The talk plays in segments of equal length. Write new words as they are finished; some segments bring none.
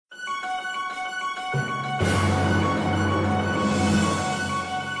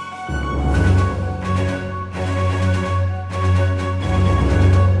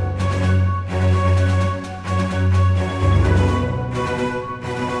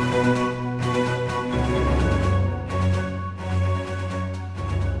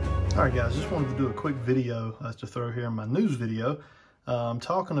All right, guys, just wanted to do a quick video to throw here in my news video.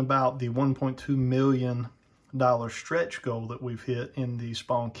 Talking about the $1.2 million stretch goal that we've hit in the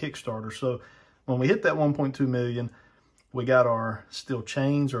Spawn Kickstarter. So when we hit that 1.2 million, we got our steel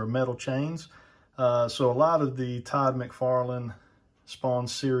chains or metal chains. So a lot of the Todd McFarlane Spawn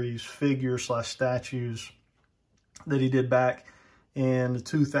series figures / statues that he did back in the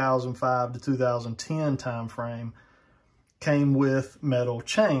 2005 to 2010 time frame came with metal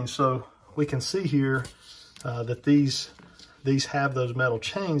chains. So we can see here that these have those metal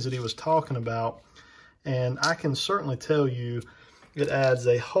chains that he was talking about. And I can certainly tell you it adds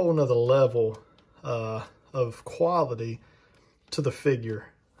a whole nother level of quality to the figure,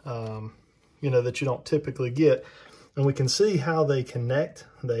 you know, that you don't typically get. And we can see how they connect.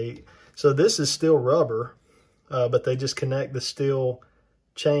 So this is still rubber, but they just connect the steel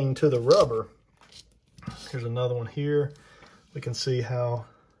chain to the rubber. Here's another one here. We can see how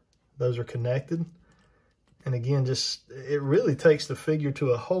those are connected. And again, just it really takes the figure to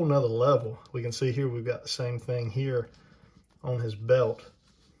a whole nother level. We can see here we've got the same thing here on his belt.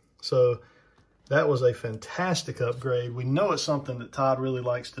 So that was a fantastic upgrade. We know it's something that Todd really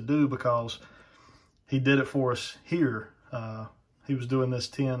likes to do because he did it for us here. He was doing this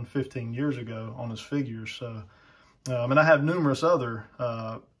 10, 15 years ago on his figures. So, and I have numerous other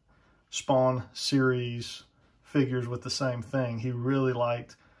Spawn series figures with the same thing. He really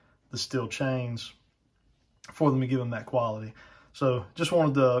liked the steel chains for them to give him that quality. So just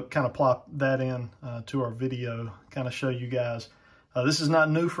wanted to kind of plop that in to our video, kind of show you guys. This is not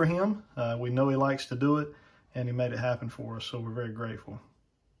new for him. We know he likes to do it, and he made it happen for us, so we're very grateful.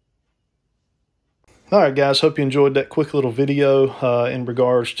 All right, guys, hope you enjoyed that quick little video in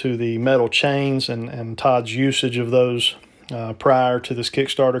regards to the metal chains and Todd's usage of those prior to this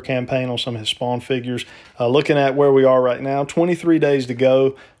Kickstarter campaign on some of his Spawn figures. Looking at where we are right now, 23 days to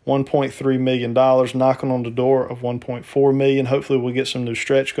go, $1.3 million, knocking on the door of $1.4 million. Hopefully we'll get some new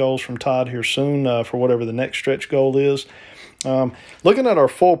stretch goals from Todd here soon for whatever the next stretch goal is. Looking at our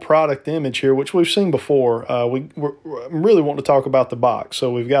full product image here, which we've seen before, we really want to talk about the box.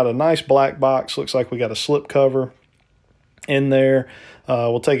 So we've got a nice black box. Looks like we got a slip cover in there.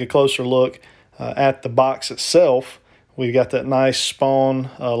 We'll take a closer look at the box itself. We've got that nice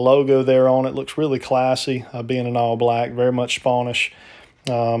Spawn logo there on it. Looks really classy, being an all black, very much Spawnish.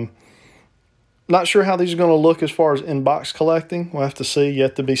 Not sure how these are going to look as far as in-box collecting. We'll have to see,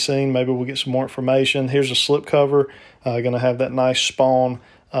 yet to be seen. Maybe we'll get some more information. Here's a slip cover. Going to have that nice Spawn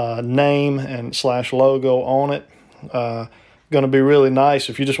name and / logo on it. Going to be really nice.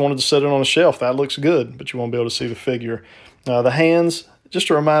 If you just wanted to set it on a shelf, that looks good, but you won't be able to see the figure. The hands, just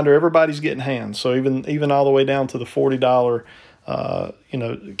a reminder, everybody's getting hands. So even all the way down to the $40 you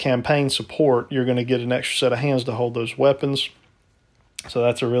know, campaign support, you're going to get an extra set of hands to hold those weapons. So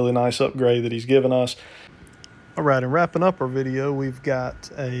that's a really nice upgrade that he's given us. All right, and wrapping up our video, we've got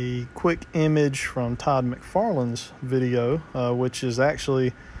a quick image from Todd McFarlane's video, which is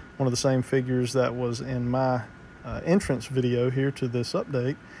actually one of the same figures that was in my entrance video here to this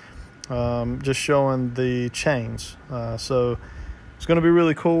update, just showing the chains. So it's going to be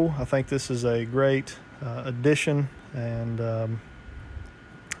really cool. I think this is a great addition, and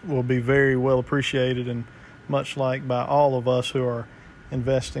will be very well appreciated and much liked by all of us who are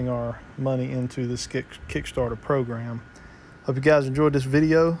investing our money into this Kickstarter program. Hope you guys enjoyed this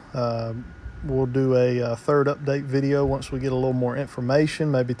video. We'll do a third update video once we get a little more information.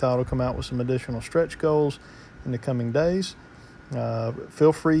 Maybe Todd will come out with some additional stretch goals in the coming days.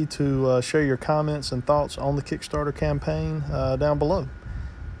 Feel free to share your comments and thoughts on the Kickstarter campaign down below.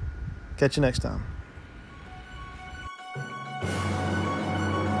 Catch you next time.